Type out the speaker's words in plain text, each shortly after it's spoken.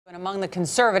And among the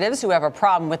conservatives who have a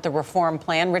problem with the reform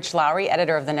plan, Rich Lowry,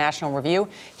 editor of the National Review,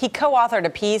 he co-authored a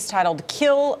piece titled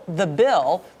 "Kill the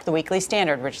Bill" for the Weekly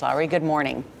Standard. Rich Lowry, good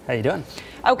morning. How you doing?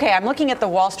 Okay, I'm looking at the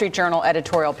Wall Street Journal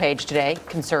editorial page today,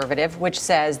 conservative, which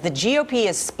says the GOP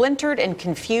is splintered and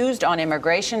confused on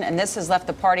immigration, and this has left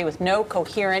the party with no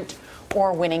coherent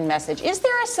or winning message. Is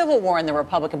there a civil war in the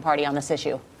Republican Party on this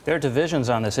issue? There are divisions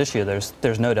on this issue.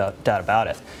 There's no doubt about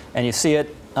it. And you see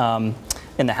it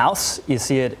in the House, you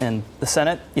see it in the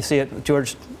Senate, you see it.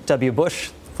 George W.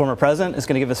 Bush, former president, is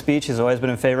going to give a speech. He's always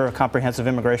been in favor of comprehensive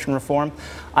immigration reform.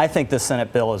 I think this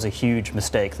Senate bill is a huge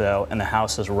mistake, though, and the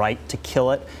House is right to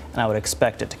kill it, and I would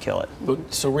expect it to kill it.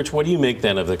 So, Rich, what do you make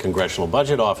then of the Congressional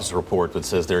Budget Office report that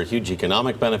says there are huge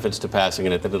economic benefits to passing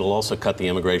it, that it'll also cut the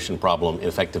immigration problem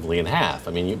effectively in half?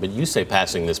 I mean, but you say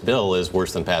passing this bill is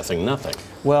worse than passing nothing.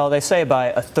 Well, they say by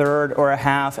a third or a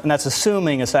half, and that's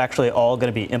assuming it's actually all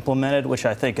going to be implemented, which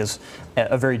I think is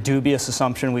a very dubious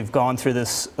assumption. We've gone through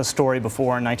this story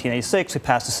before in 1986. We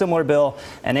passed a similar bill,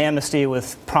 an amnesty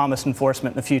with promised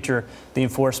enforcement in the future. The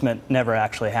enforcement never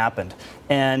actually happened.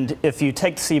 And if you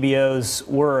take the CBO's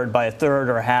word by a third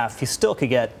or a half, you still could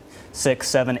get 6,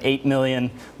 7, 8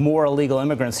 million more illegal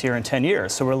immigrants here in 10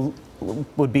 years. So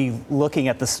would be looking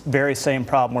at this very same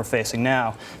problem we're facing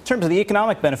now. In terms of the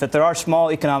economic benefit, there are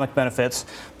small economic benefits,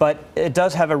 but it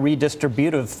does have a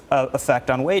redistributive effect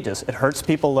on wages. It hurts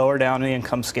people lower down the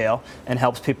income scale and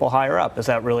helps people higher up. Is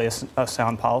that really a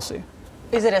sound policy?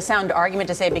 Is it a sound argument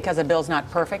to say because a bill's not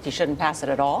perfect, you shouldn't pass it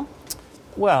at all?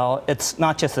 Well, it's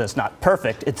not just that it's not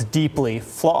perfect, it's deeply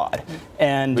flawed.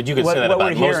 And but you could say that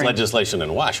about most legislation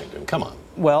in Washington. Come on.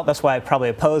 Well, that's why I probably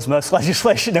oppose most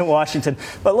legislation in Washington.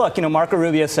 But look, you know, Marco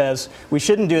Rubio says we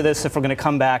shouldn't do this if we're going to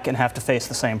come back and have to face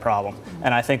the same problem.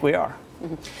 And I think we are.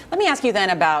 Let me ask you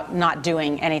then about not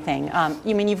doing anything.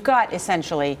 You've got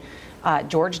essentially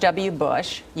George W.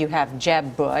 Bush, you have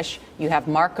Jeb Bush, you have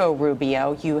Marco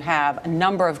Rubio, you have a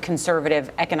number of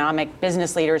conservative economic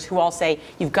business leaders who all say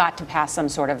you've got to pass some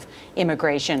sort of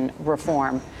immigration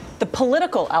reform. The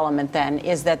political element then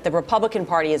is that the Republican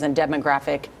Party is in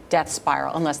demographic death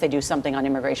spiral unless they do something on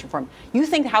immigration reform. You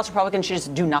think the House Republicans should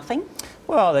just do nothing?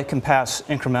 Well, they can pass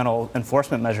incremental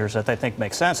enforcement measures that they think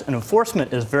make sense. And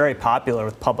enforcement is very popular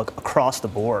with public across the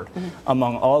board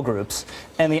among all groups.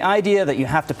 And the idea that you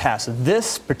have to pass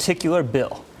this particular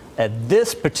bill at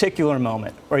this particular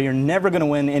moment, or you're never going to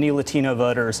win any Latino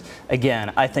voters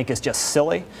again, I think is just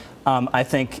silly. I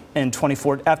think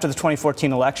after the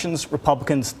 2014 elections,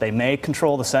 Republicans, they may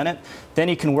control the Senate. Then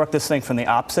you can work this thing from the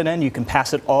opposite end. You can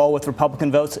pass it all with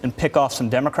Republican votes and pick off some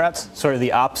Democrats, sort of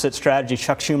the opposite strategy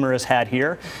Chuck Schumer has had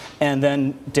here, and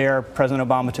then dare President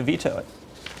Obama to veto it.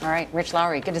 All right, Rich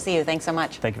Lowry, good to see you. Thanks so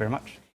much. Thank you very much.